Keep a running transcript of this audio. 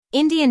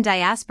Indian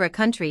Diaspora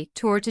Country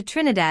Tour to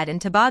Trinidad and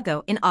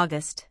Tobago in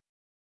August.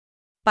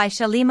 By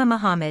Shalima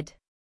Muhammad.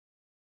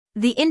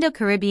 The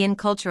Indo-Caribbean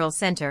Cultural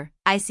Center,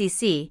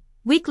 ICC,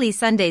 weekly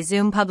Sunday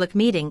Zoom public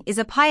meeting is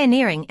a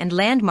pioneering and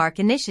landmark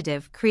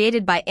initiative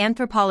created by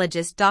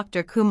anthropologist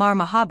Dr. Kumar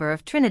Mahaber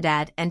of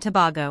Trinidad and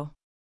Tobago.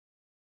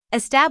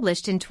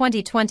 Established in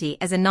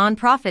 2020 as a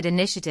non-profit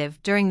initiative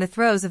during the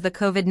throes of the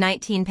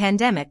COVID-19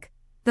 pandemic,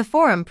 the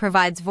forum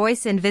provides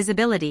voice and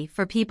visibility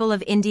for people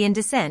of Indian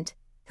descent,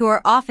 who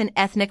are often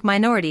ethnic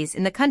minorities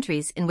in the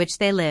countries in which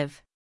they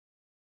live.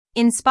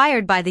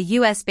 Inspired by the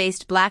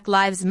US-based Black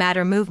Lives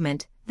Matter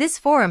movement, this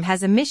forum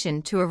has a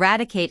mission to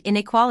eradicate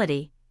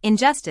inequality,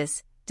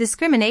 injustice,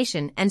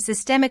 discrimination and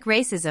systemic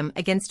racism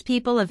against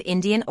people of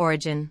Indian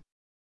origin.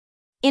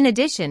 In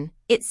addition,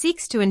 it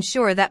seeks to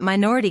ensure that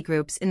minority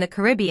groups in the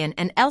Caribbean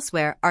and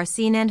elsewhere are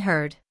seen and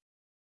heard.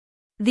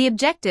 The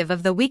objective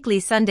of the weekly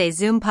Sunday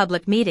Zoom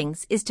public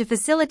meetings is to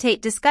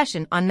facilitate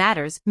discussion on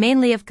matters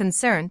mainly of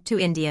concern to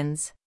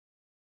Indians.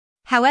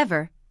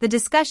 However, the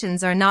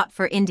discussions are not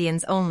for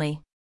Indians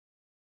only.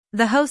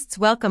 The hosts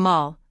welcome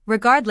all,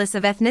 regardless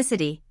of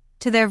ethnicity,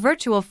 to their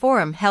virtual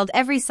forum held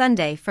every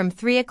Sunday from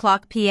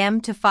 3:00 p.m.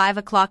 to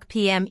 5:00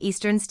 p.m.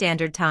 Eastern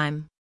Standard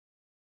Time.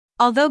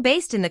 Although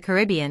based in the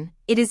Caribbean,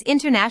 it is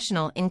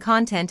international in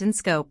content and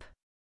scope.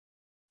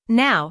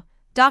 Now,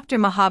 Dr.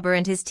 Mahaber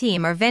and his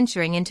team are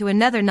venturing into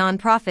another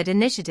non-profit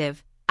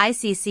initiative,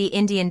 ICC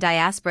Indian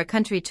Diaspora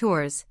Country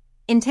Tours,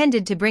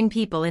 intended to bring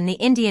people in the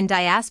Indian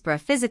diaspora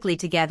physically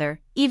together,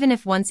 even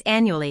if once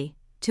annually,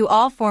 to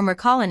all former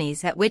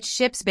colonies at which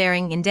ships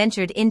bearing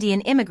indentured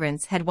Indian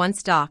immigrants had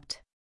once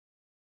docked.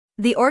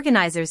 The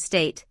organizers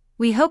state,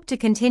 "We hope to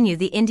continue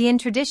the Indian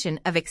tradition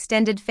of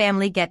extended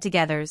family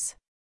get-togethers."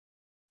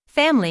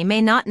 Family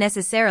may not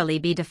necessarily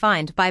be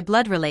defined by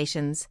blood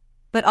relations,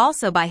 but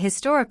also by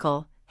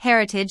historical,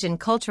 heritage and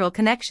cultural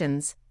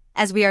connections,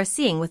 as we are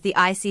seeing with the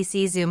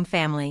ICC Zoom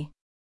family.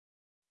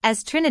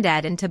 As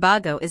Trinidad and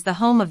Tobago is the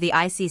home of the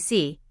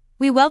ICC,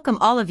 we welcome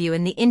all of you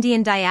in the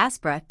Indian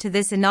diaspora to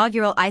this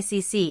inaugural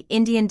ICC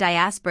Indian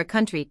Diaspora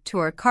Country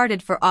Tour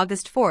carted for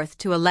August 4th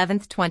to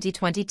 11th,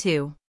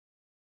 2022.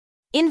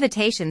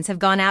 Invitations have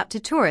gone out to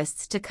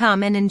tourists to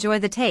come and enjoy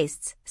the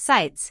tastes,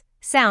 sights,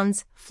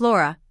 sounds,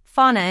 flora,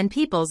 fauna and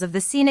peoples of the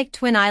scenic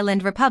Twin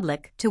Island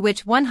Republic to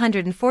which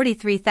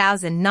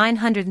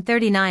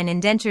 143,939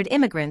 indentured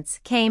immigrants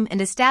came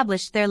and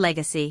established their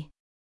legacy.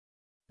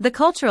 The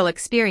cultural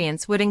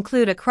experience would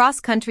include a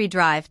cross-country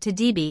drive to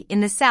Debe in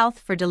the south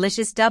for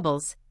delicious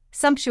doubles,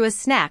 sumptuous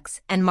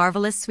snacks and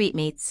marvelous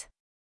sweetmeats.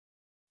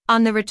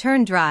 On the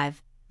return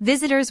drive,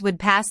 visitors would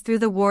pass through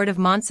the ward of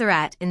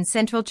Montserrat in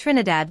central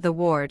Trinidad, the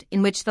ward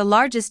in which the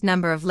largest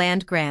number of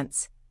land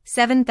grants,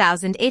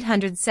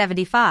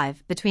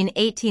 7,875 between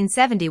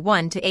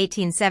 1871 to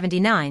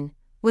 1879,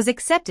 was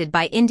accepted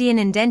by Indian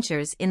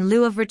indentures in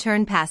lieu of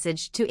return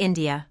passage to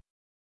India.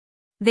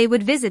 They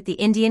would visit the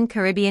Indian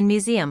Caribbean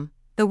Museum,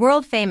 the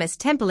world-famous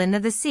Temple in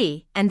the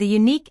Sea, and the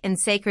unique and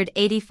sacred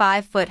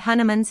 85-foot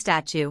Hanuman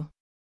statue.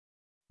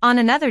 On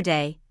another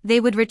day, they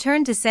would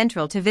return to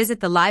Central to visit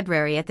the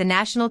library at the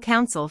National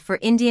Council for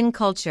Indian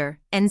Culture,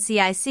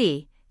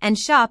 NCIC, and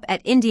shop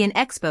at Indian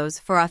expos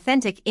for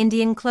authentic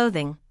Indian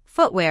clothing,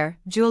 footwear,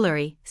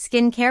 jewelry,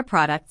 skin-care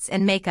products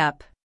and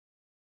makeup.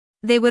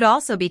 They would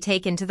also be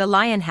taken to the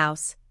Lion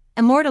House,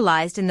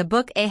 immortalized in the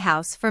book A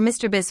House for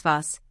Mr.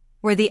 Biswas,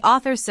 where the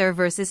author Sir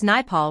Versus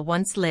Naipaul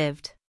once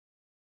lived.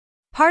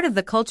 Part of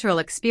the cultural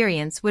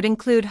experience would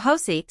include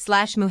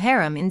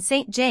Hosi/Muharram in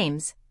St.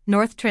 James,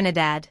 North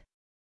Trinidad.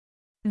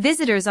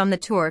 Visitors on the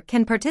tour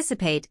can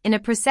participate in a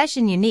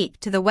procession unique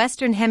to the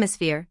Western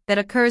Hemisphere that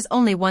occurs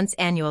only once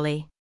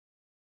annually.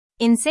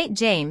 In St.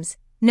 James,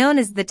 known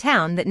as the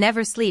town that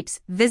never sleeps,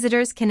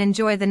 visitors can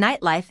enjoy the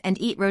nightlife and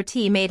eat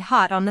roti made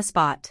hot on the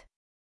spot.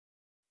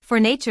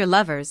 For nature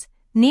lovers,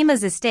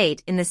 Nima's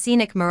estate in the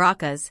scenic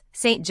Maracas,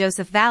 St.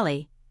 Joseph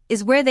Valley,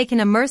 is where they can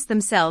immerse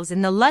themselves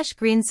in the lush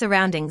green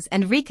surroundings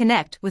and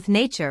reconnect with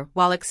nature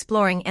while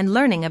exploring and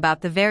learning about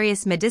the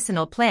various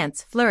medicinal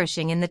plants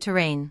flourishing in the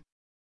terrain.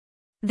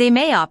 They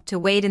may opt to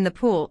wade in the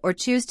pool or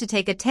choose to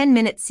take a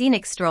 10-minute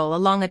scenic stroll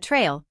along a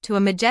trail to a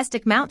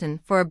majestic mountain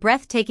for a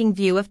breathtaking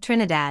view of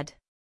Trinidad.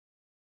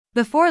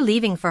 Before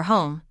leaving for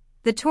home,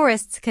 the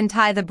tourists can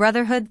tie the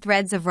brotherhood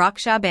threads of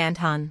Raksha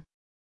Bandhan.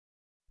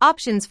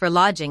 Options for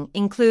lodging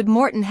include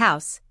Morton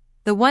House,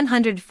 the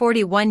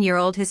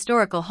 141-year-old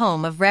historical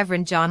home of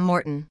Reverend John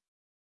Morton.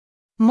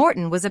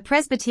 Morton was a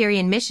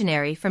Presbyterian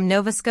missionary from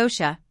Nova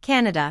Scotia,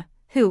 Canada,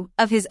 who,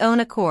 of his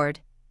own accord,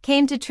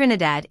 came to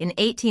Trinidad in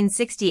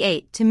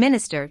 1868 to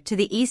minister to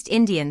the East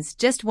Indians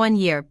just 1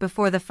 year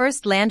before the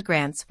first land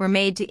grants were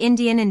made to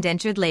Indian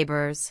indentured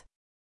laborers.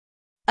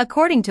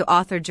 According to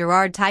author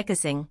Gerard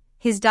Tykesing,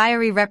 his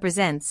diary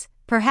represents,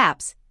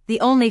 perhaps, the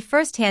only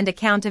first-hand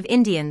account of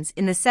Indians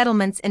in the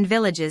settlements and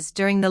villages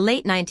during the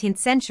late 19th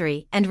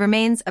century and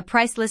remains a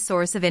priceless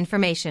source of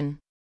information.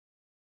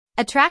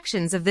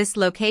 Attractions of this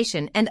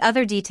location and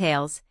other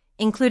details,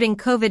 including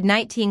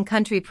COVID-19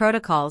 country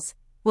protocols,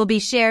 will be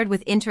shared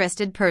with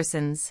interested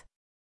persons.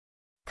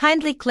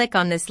 Kindly click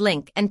on this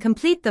link and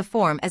complete the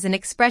form as an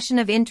expression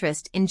of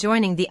interest in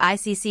joining the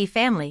ICC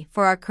family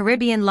for our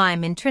Caribbean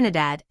Lime in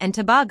Trinidad and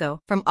Tobago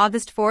from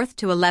August 4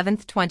 to 11,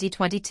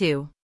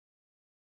 2022.